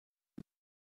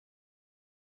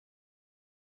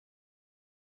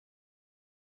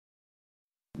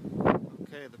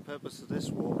Okay, the purpose of this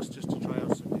walk is just to try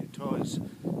out some new toys,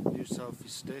 new selfie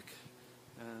stick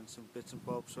and some bits and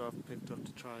bobs that I've picked up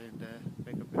to try and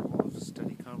make a bit more of a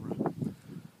steady camera.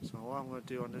 So what I'm going to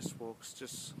do on this walk is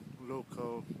just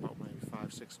local, about maybe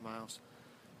 5-6 miles,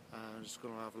 and I'm just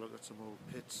going to have a look at some old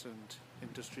pits and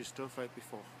industry stuff right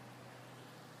before.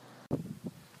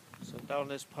 So down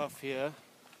this path here,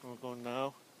 where we're going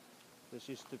now, this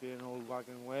used to be an old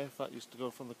wagon way that used to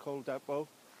go from the coal depot.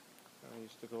 I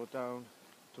used to go down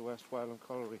to West Wylam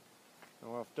Colliery. And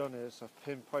what I've done is I've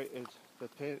pinpointed the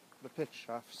pit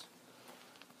shafts,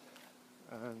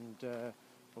 and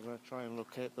we're going to try and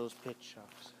locate those pit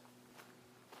shafts.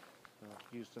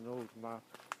 I've used an old map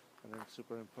and then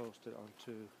superimposed it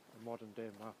onto a modern day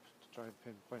map to try and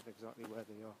pinpoint exactly where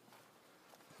they are.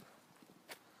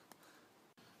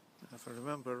 If I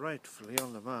remember rightfully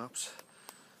on the maps,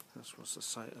 this was the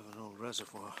site of an old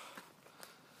reservoir.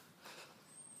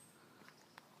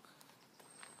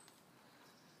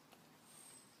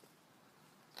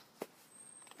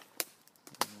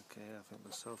 Okay, I think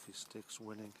the selfie stick's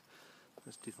winning.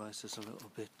 This device is a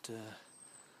little bit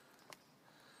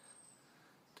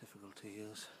difficult to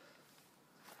use.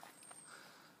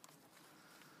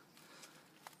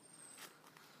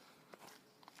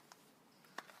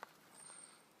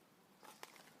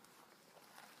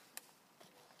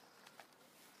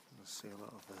 I see a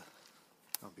lot of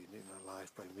I'm being eaten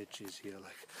alive by midges here,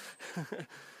 like.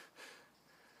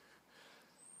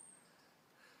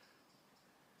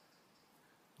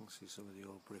 You can see some of the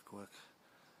old brickwork.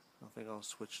 I think I'll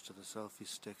switch to the selfie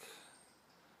stick.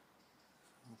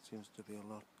 It seems to be a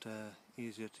lot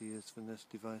easier to use than this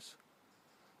device.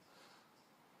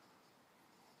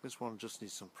 This one just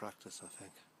needs some practice, I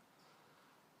think.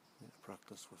 Need to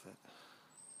practice with it.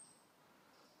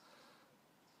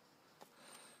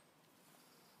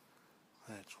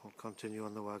 Right, we'll continue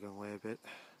on the wagon way a bit.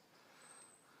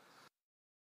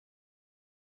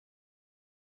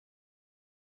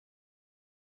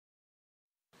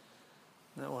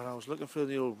 Now, when I was looking through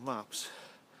the old maps,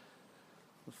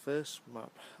 the first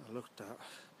map I looked at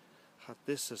had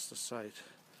this as the site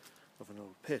of an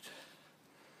old pit,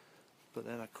 but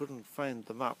then I couldn't find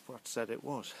the map that said it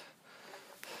was,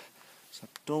 so I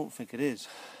don't think it is.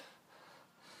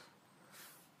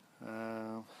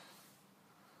 Yeah,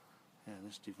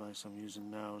 this device I'm using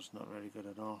now is not very good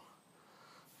at all.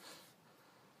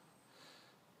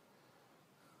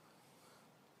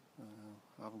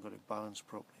 I haven't got it balanced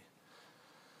properly.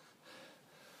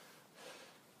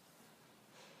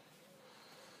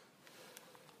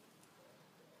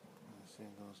 The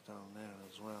thing goes down there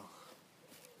as well.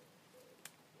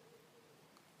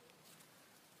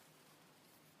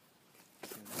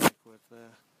 See the brickwork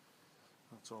there?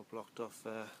 That's all blocked off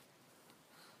there.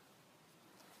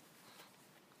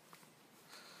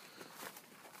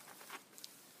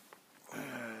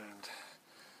 And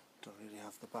don't really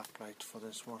have the backlight for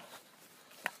this one.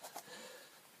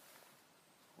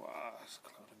 Wow, there's a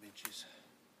cloud of midges.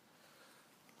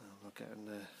 I'm not getting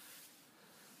the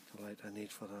light I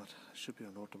need for that. It should be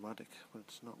on automatic, but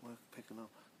it's not worth picking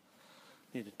up.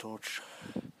 Need a torch.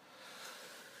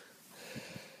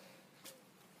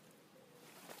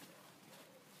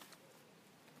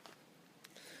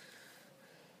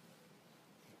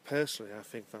 Personally, I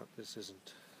think that this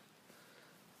isn't,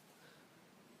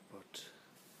 but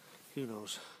who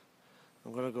knows.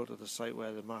 I'm going to go to the site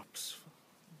where the maps,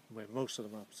 where most of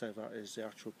the maps say that is the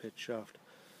actual pit shaft.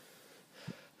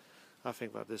 I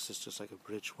think that this is just like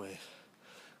a bridgeway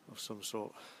of some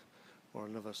sort, or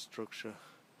another structure.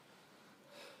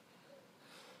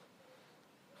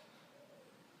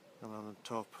 And on the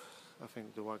top, I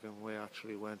think the wagon way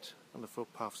actually went, and the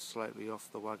footpath's slightly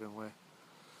off the wagon way.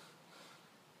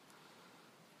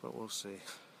 But we'll see.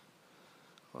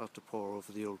 I'll have to pore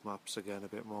over the old maps again a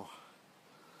bit more.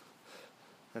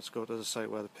 Let's go to the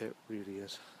site where the pit really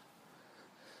is.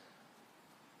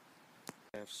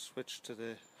 I've switched to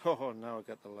the... Oh, now I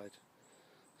get the light.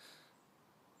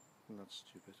 And that's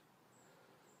stupid.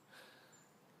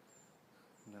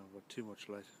 Now I've got too much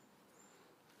light.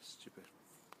 Stupid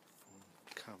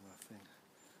phone camera thing.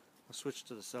 I switched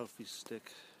to the selfie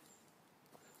stick.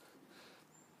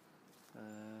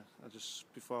 I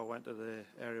just, before I went to the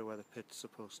area where the pit's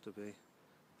supposed to be,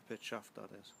 the pit shaft that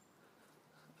is,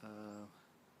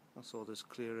 I saw this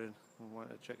clearing and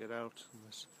wanted to check it out, and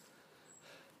there's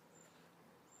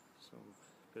some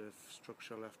bit of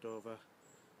structure left over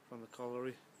from the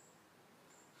colliery.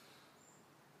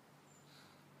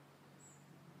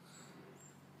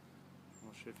 I'm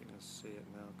not sure if you can see it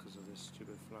now because of this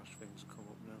stupid flash thing's come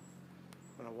up now.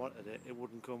 When I wanted it, it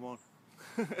wouldn't come on.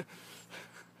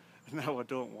 Now I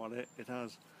don't want it, it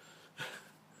has.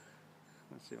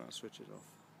 Let's see if I can switch it off.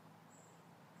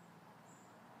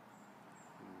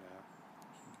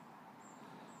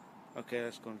 No. Okay,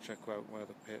 let's go and check out where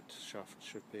the pit shaft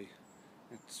should be.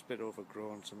 It's a bit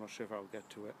overgrown, so I'm not sure if I'll get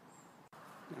to it.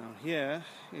 Now here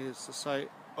is the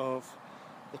site of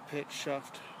the pit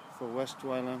shaft for West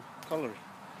Wylam Colliery.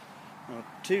 Now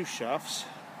 2 shafts.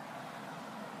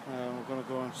 We're going to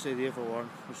go and see the other one,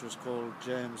 which was called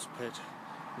James Pit,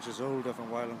 which is older than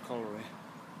Wylam Colliery.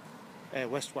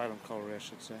 West Wylam Colliery, I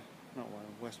should say, not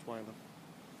Wylam, West Wylam.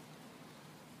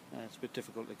 It's a bit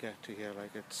difficult to get to here,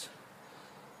 like it's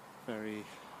very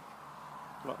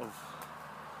lot of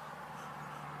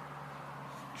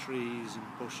trees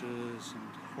and bushes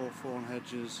and hawthorn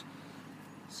hedges.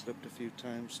 Slipped a few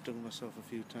times, stung myself a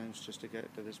few times just to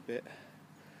get to this bit,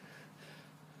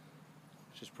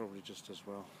 which is probably just as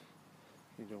well.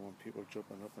 You don't want people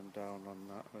jumping up and down on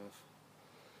that earth.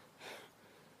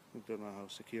 We don't know how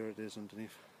secure it is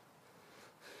underneath.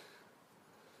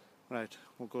 Right,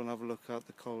 we'll go and have a look at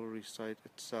the colliery site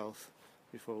itself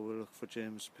before we look for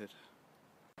James Pit.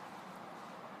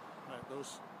 Right,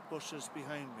 those bushes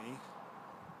behind me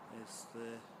is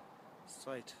the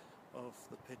site of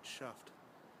the pit shaft.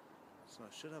 So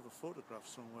I should have a photograph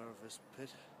somewhere of this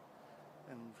pit,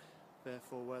 and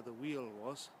therefore where the wheel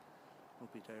was will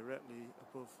be directly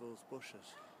above those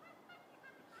bushes.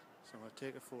 So I'll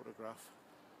take a photograph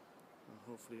and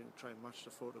hopefully you can try and match the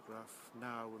photograph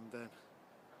now and then.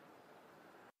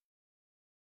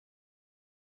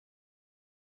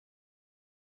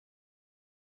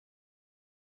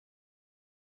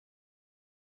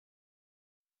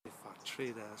 Fat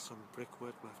tree there, some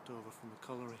brickwork left over from the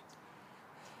colliery.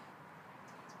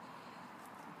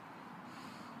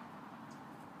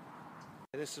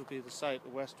 This will be the site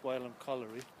of West Wylam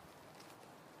Colliery.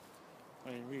 I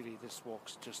mean, really this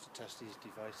walk's just to test these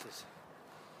devices.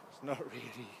 It's not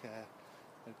really a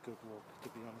good walk, to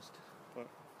be honest, but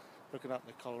looking at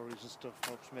the collieries and stuff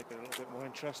helps make it a little bit more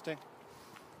interesting.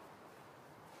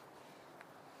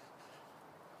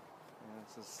 Yeah,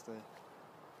 this is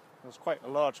it's quite a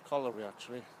large colliery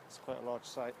actually, it's quite a large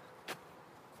site.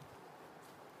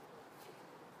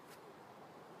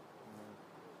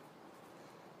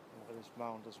 This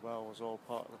mound as well was all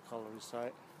part of the colliery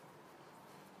site.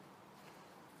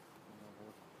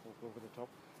 We'll go over the top,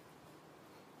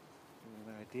 give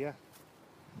you an idea.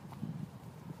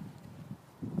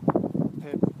 The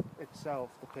pit itself,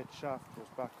 the pit shaft, goes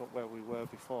back up where we were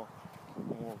before, and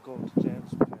we'll go to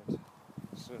James Pit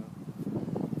soon.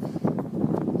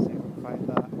 See if we can find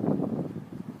that.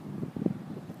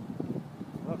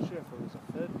 I'm not sure if there was a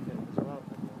third pit as well,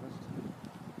 to be honest.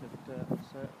 But if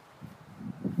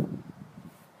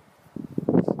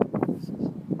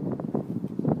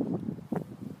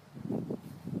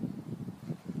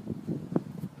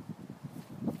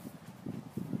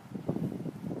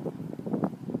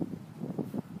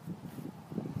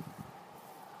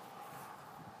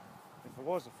there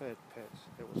was a third pit,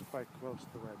 it was quite close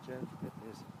to where James Pit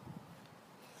is.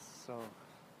 So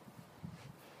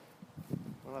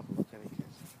we'll have a look any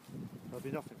case. There'll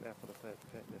be nothing there for the third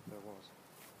pit if there was.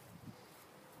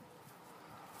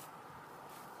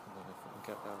 I don't know if we can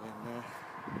get that in there.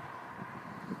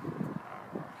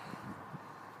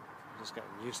 I'm just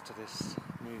getting used to this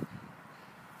new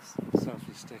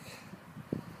selfie stick.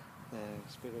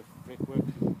 There's a bit of brickwork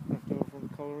left over from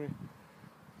the colliery.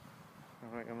 I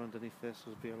reckon underneath this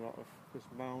will be a lot of this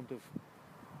mound of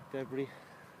debris.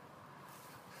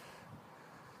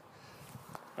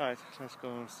 Right, let's go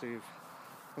and see if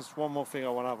there's one more thing I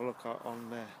want to have a look at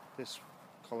on this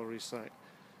colliery site,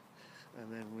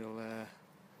 and then we'll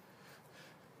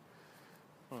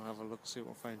have a look, see if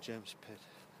we'll find James Pit.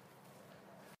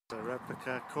 A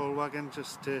replica coal wagon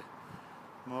just to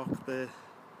mark the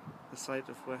site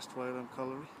of West Wylam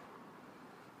Colliery.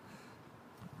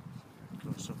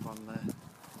 Close up on there,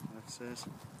 that says.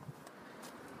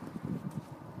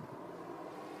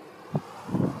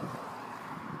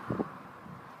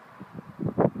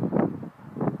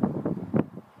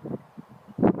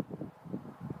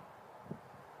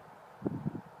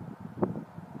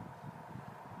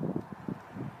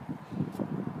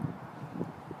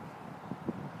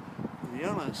 To be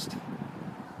honest,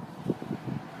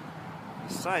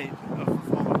 the site of the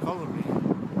former colliery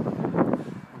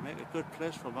will make a good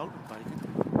place for mountain biking.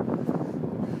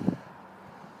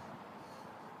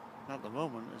 At the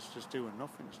moment it's just doing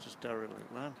nothing, it's just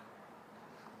derelict land.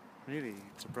 Really,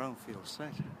 it's a brownfield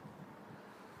site.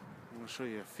 I'm going to show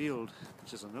you a field,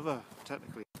 which is another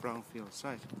technically brownfield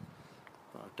site,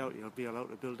 but I doubt you'll be allowed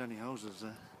to build any houses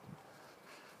there.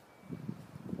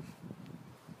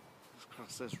 Just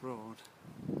cross this road.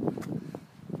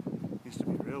 You Used to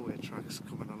be railway tracks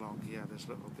coming along here, this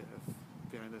little bit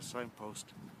of behind the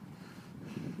signpost.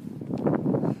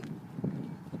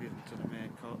 Leading to the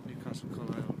main Newcastle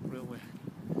Carlisle Railway.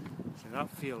 See that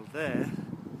field there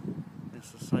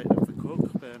is the site of the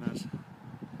coke burners.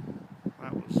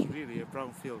 That was really a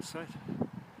brownfield site.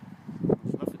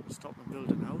 There's nothing to stop them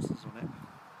building houses on it.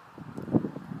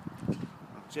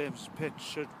 Now James Pit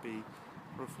should be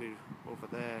roughly over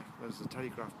there. There's the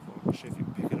telegraph pole. I'm sure if you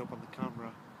pick it up on the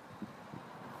camera,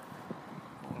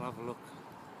 we'll have a look.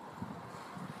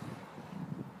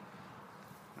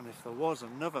 And if there was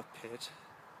another pit,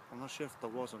 I'm not sure if there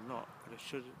was or not, but it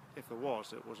should, if there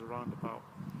was, it was around about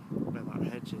where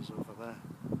that hedge is over there.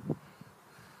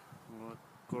 We'll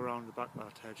go around the back of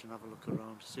that hedge and have a look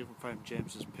around, see if we can find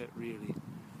James's pit really,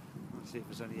 and see if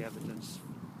there's any evidence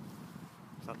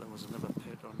that there was another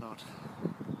pit or not.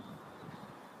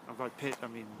 And by pit I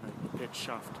mean the pit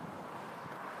shaft.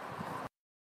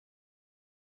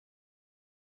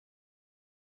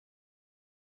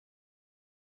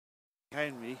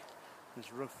 Behind me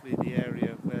is roughly the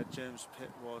area where James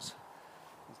Pit was.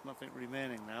 There's nothing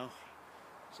remaining now.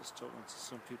 Just talking to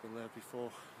some people there before,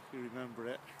 if you remember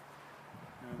it,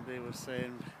 and they were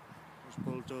saying it was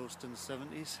bulldozed in the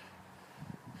 70s,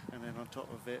 and then on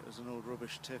top of it was an old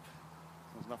rubbish tip.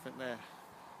 There's nothing there.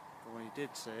 But what he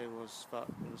did say was that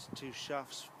there was 2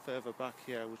 shafts further back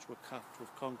here which were capped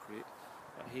with concrete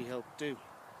that he helped do.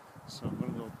 So I'm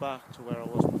going to go back to where I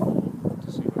was before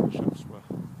to see where the shafts were.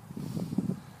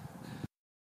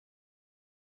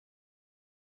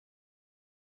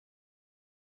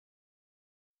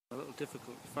 A little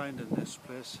difficult finding this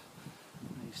place,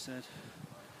 he said.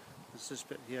 There's this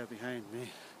bit here behind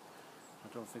me.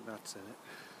 I don't think that's it.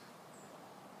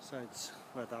 Besides,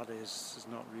 where that is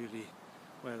not really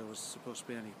where there was supposed to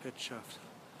be any pit shaft.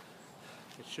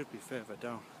 It should be further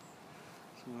down.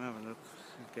 So I'm going to have a look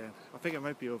again. I think it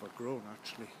might be overgrown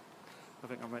actually. I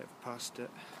think I might have passed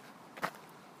it.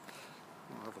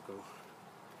 I'll have a go.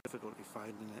 Difficulty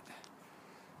finding it.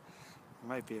 It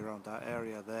might be around that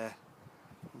area there.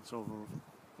 It's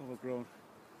overgrown.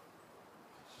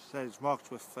 So it's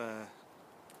marked with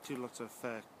 2 lots of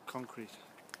concrete,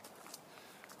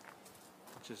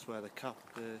 which is where they cap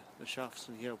the shafts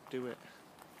and help do it.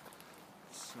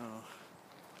 So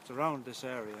it's around this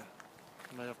area.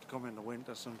 I might have to come in the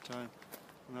winter sometime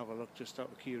and have a look just out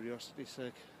of curiosity's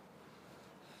sake.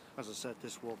 As I said,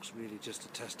 this walk's really just to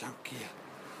test out gear.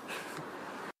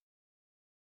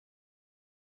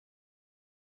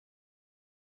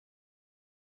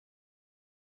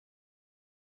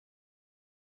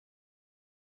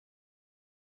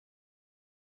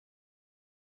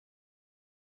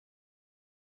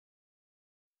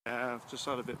 I've just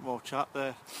had a bit more chat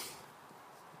there.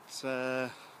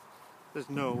 There's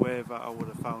no way that I would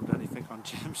have found anything on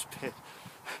James Pit.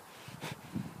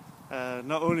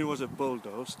 Not only was it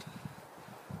bulldozed,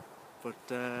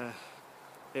 but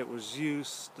it was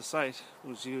used, the site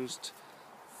was used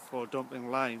for dumping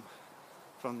lime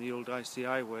from the old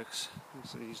ICI works.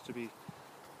 So there used to be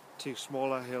 2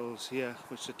 smaller hills here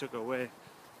which they took away,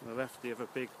 and they left the other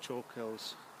big chalk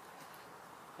hills.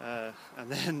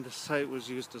 And then the site was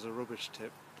used as a rubbish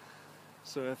tip.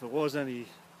 So if there was any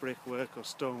brickwork or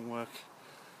stonework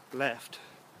left,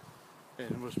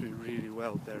 it must be really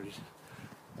well buried.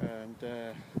 And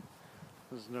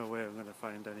there's no way I'm going to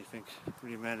find anything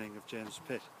remaining of James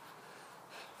Pit.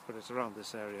 But it's around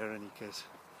this area in any case.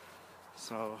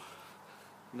 So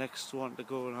next one to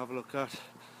go and have a look at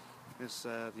is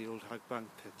the old Hag Bank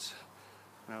pits.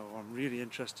 Now what I'm really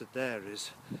interested there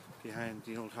is behind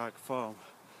the old Hag farm.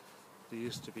 There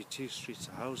used to be 2 streets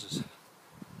of houses.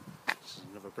 This is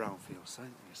another brownfield site,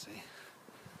 you see.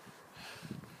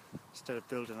 Instead of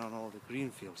building on all the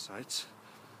greenfield sites,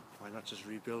 why not just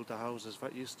rebuild the houses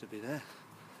that used to be there?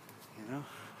 You know?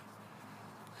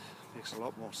 Makes a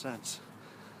lot more sense.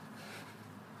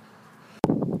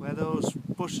 Where those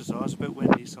bushes are, it's a bit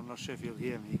windy, so I'm not sure if you'll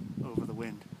hear me over the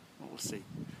wind. We'll see.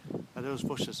 Where those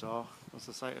bushes are, was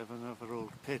the site of another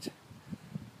old pit.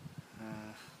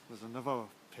 There's another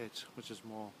pit which is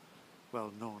more well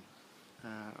known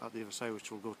at the other side, which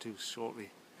we'll go to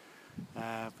shortly.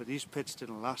 But these pits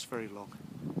didn't last very long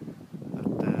at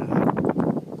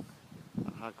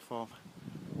Hag Farm.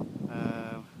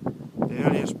 The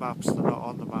earliest maps, they're not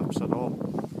on the maps at all.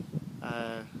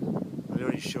 They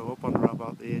only show up on around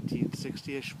about the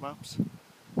 1860-ish maps.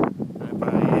 By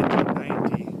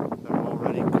 1890 they're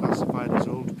already classified as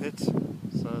old pits,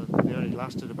 so they only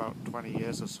lasted about 20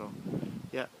 years or so.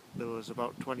 Yeah, there was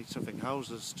about 20 something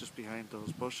houses just behind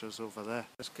those bushes over there.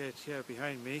 This gate here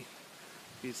behind me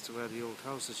leads to where the old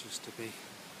houses used to be.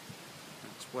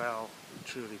 And it's well and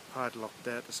truly padlocked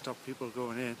there to stop people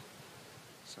going in,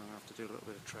 so I'm going to have to do a little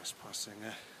bit of trespassing.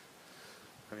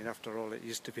 I mean, after all, it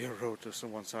used to be a road to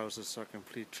someone's houses, so a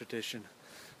complete tradition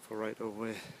for right of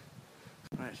way.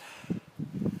 Right,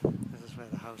 this is where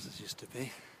the houses used to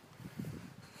be.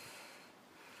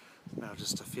 Now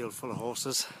just a field full of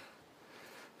horses.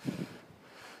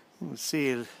 You can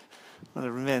see well,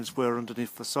 the remains were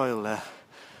underneath the soil there,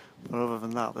 but other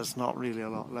than that there's not really a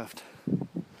lot left.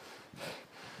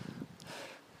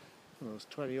 There's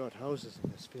 20 odd houses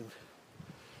in this field.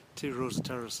 2 rows of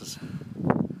terraces. And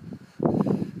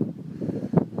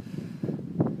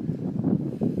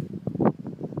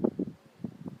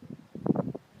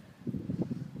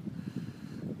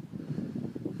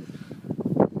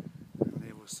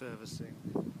they were servicing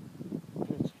the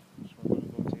pit, which I'm going to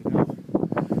go to now.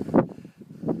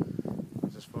 I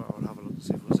just thought I would have a look and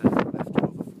see if there was anything left over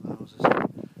from the houses.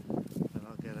 And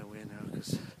I'll get away now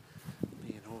because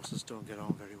me and horses don't get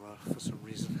on very well for some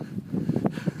reason.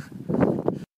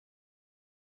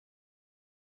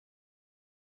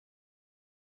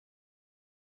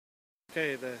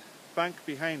 Okay, the bank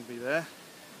behind me there,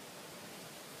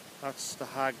 that's the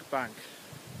Hag Bank.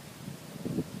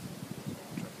 Try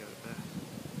to get it there.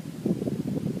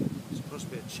 There's supposed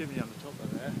to be a chimney on the top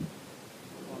of there.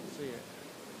 I can't see it.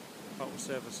 That was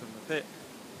servicing the pit.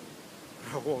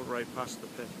 I walked right past the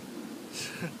pit.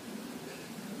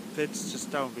 The pit's just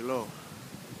down below.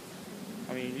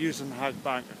 I mean, using the Hag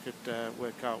Bank I could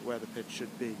work out where the pit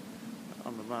should be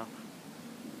on the map.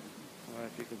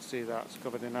 If you can see that, it's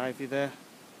covered in ivy there.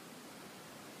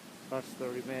 That's the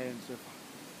remains of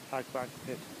Hag Bank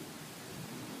pit.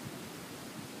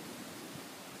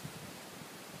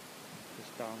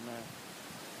 Just down there.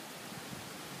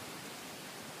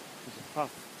 There's a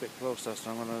path a bit closer, so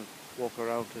I'm going to walk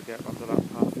around to get onto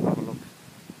that path and have a look.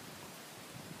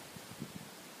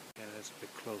 Yeah, there's a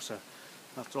bit closer.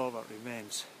 That's all that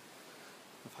remains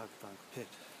of Hag Bank pit.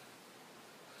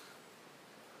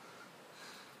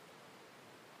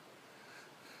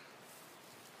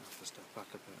 Step back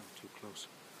a bit, I'm too close.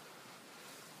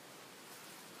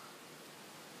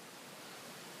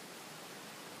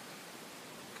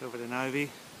 Covered in ivy,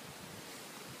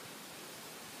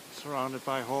 surrounded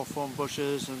by hawthorn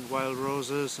bushes and wild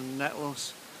roses and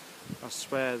nettles. I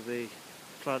swear they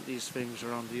plant these things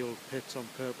around the old pits on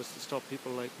purpose to stop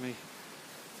people like me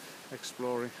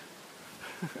exploring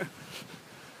and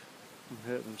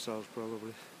hurt themselves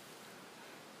probably.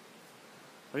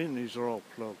 I think these are all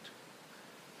plugged.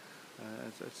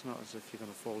 It's not as if you're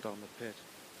going to fall down the pit.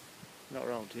 Not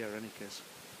around here in any case.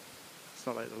 It's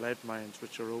not like the lead mines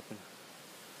which are open.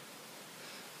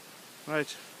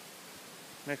 Right,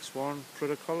 next one,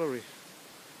 Prudhoe Colliery.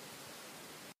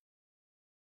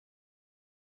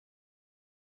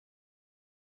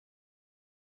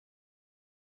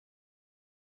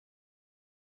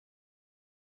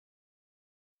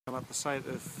 I'm at the site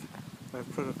of where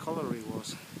Prudhoe Colliery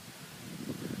was.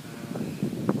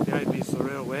 Behind me is the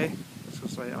railway, so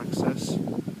it's like access, and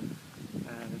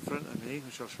in front of me,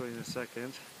 which I'll show you in a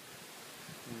second,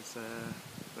 is the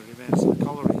remains of the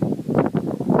colliery.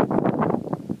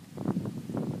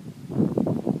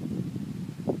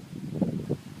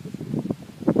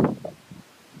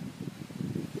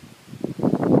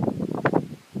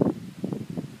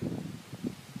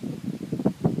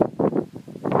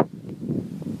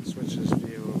 Switches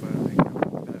view of everything.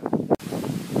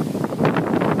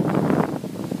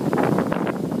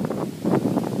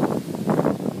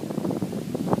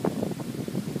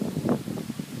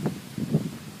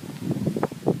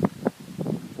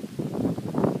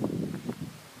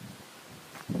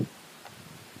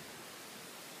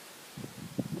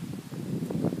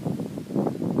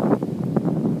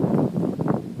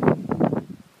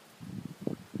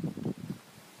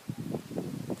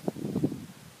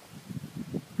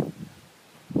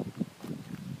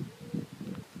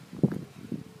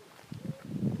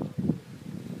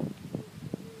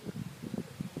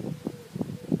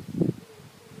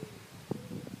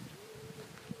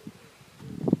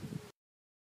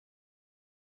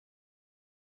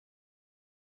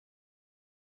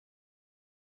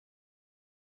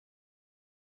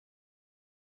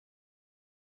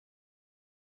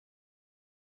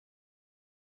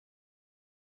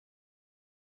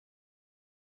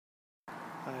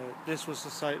 This was the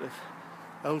site of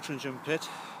Eltringham pit.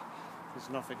 There's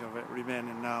nothing of it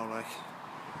remaining now. Like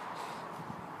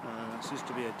this used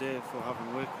to be a day for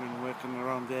having working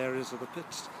around the areas of the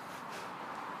pits.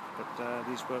 But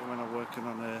these workmen are working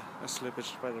on a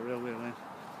slippage by the railway line.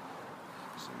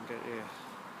 So you can get here.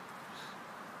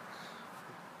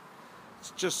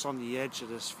 It's just on the edge of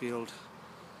this field,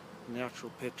 and the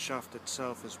actual pit shaft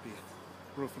itself has been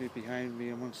roughly behind me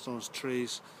amongst those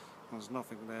trees. There's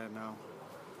nothing there now.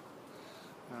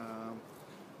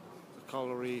 The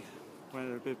colliery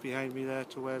went a bit behind me there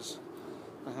to where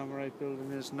the Hammerite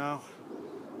building is now.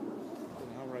 The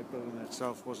Hammerite building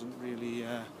itself wasn't really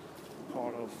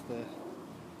part of the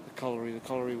colliery. The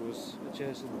colliery was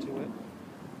adjacent to it.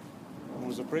 And there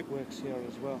was a brickworks here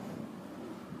as well.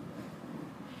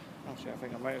 Actually, I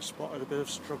think I might have spotted a bit of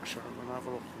structure. I'm going to have a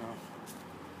look now.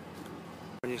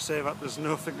 When you say that there's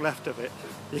nothing left of it,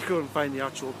 you couldn't find the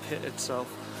actual pit itself.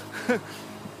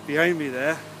 Behind me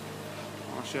there,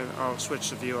 I'll switch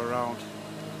the view around,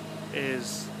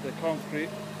 is the concrete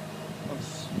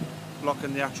that's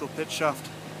blocking the actual pit shaft.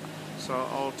 So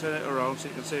I'll turn it around so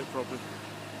you can see it properly.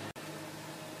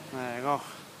 There you go.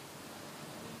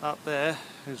 That there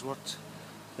is what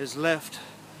is left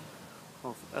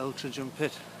of Eltringham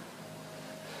pit.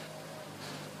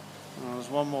 And there's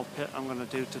one more pit I'm going to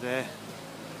do today.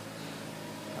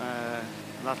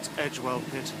 That's Edgewell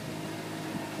pit.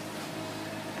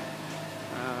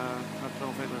 I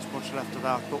don't think there's much left of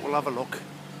that, but we'll have a look.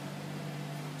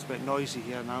 It's a bit noisy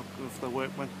here now with the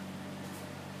workmen.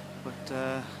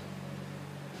 But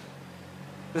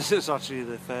this is actually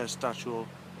the first actual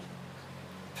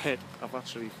pit I've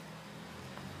actually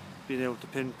been able to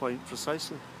pinpoint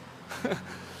precisely.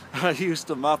 I used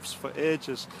the maps for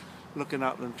ages, looking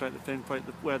at them, trying to pinpoint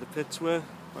where the pits were,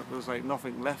 but there was like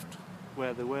nothing left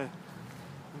where they were.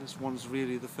 And this one's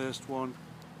really the first one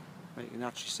where you can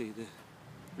actually see the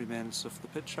remains of the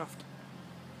pit shaft.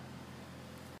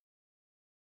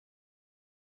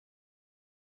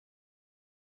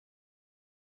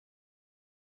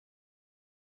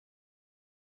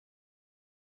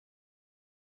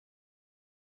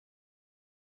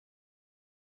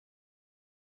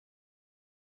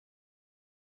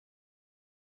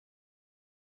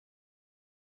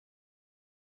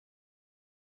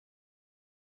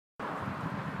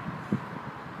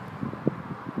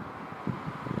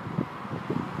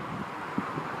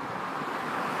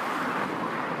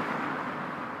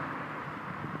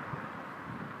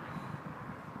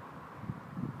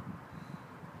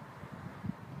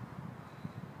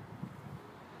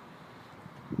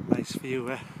 Nice view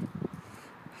there.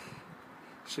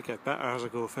 Should get better as I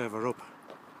go further up.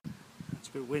 It's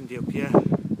a bit windy up here,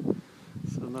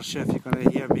 so I'm not sure if you're going to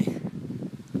hear me.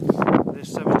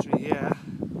 This cemetery here,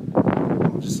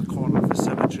 or just the corner of the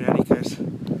cemetery any case,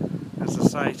 is the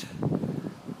site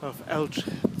of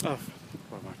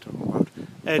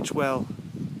Edgewell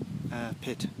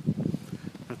pit.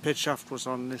 The pit shaft was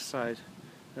on this side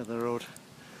of the road.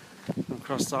 And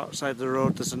across that side of the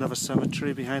road there's another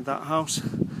cemetery behind that house,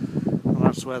 and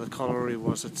that's where the colliery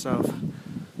was itself.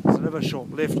 There's another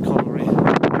short-lived colliery,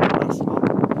 last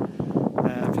long.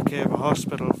 It became a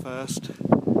hospital first,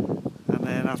 and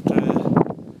then after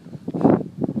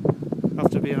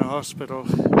being a hospital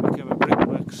it became a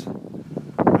brickworks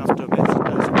after a bit. So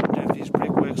I wonder if these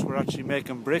brickworks were actually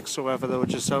making bricks, or whether they were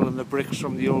just selling the bricks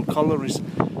from the old collieries.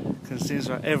 Because it seems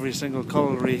like every single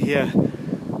colliery here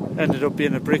ended up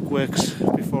being a brickworks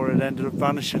before it ended up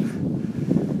vanishing.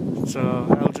 So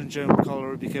Eltringham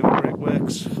colliery became a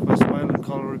brickworks, West Wyland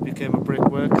colliery became a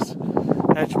brickworks,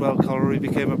 Edgewell colliery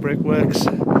became a brickworks.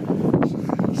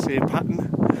 Same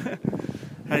pattern.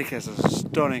 In any case, it's a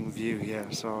stunning view here,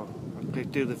 so I'll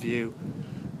quick do the view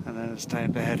and then it's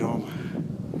time to head home.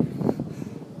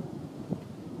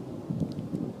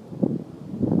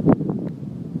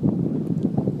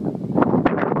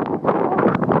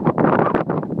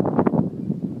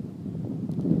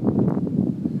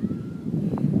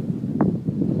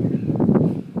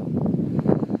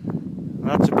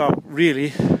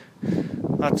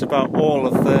 That's about all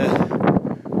of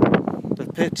the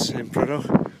pits in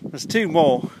Prudhoe. There's two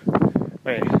more.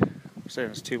 Wait, I'm saying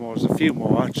there's two more. There's a few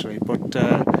more actually, but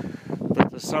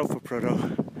the south of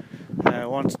Prudhoe.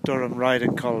 One's Durham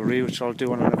Riding Colliery, which I'll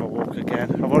do on another walk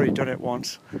again. I've already done it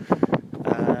once.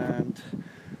 And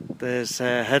there's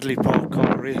Headley Park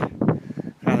Colliery, and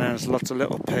then there's lots of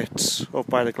little pits up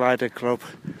by the Gliding Club,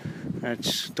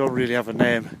 which don't really have a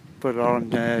name, but are on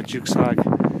Duke's Hag.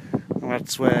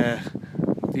 That's where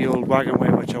the old wagon way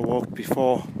which I walked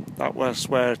before, that was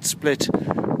where it split,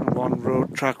 and one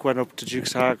road track went up to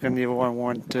Duke's Hag and the other one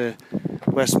went to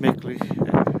West Mickley,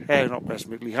 not West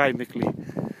Mickley, High Mickley.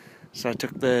 So I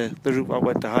took the route that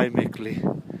went to High Mickley.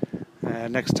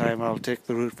 Next time I'll take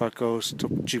the route that goes to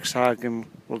Duke's Hag and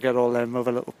we'll get all them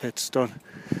other little pits done.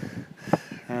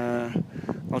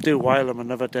 I'll do Wylam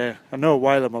another day. I know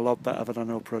Wylam a lot better than I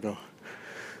know Prudhoe.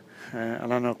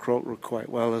 And I know Croker quite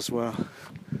well as well.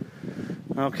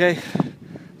 Okay,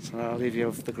 so I'll leave you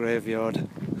with the graveyard.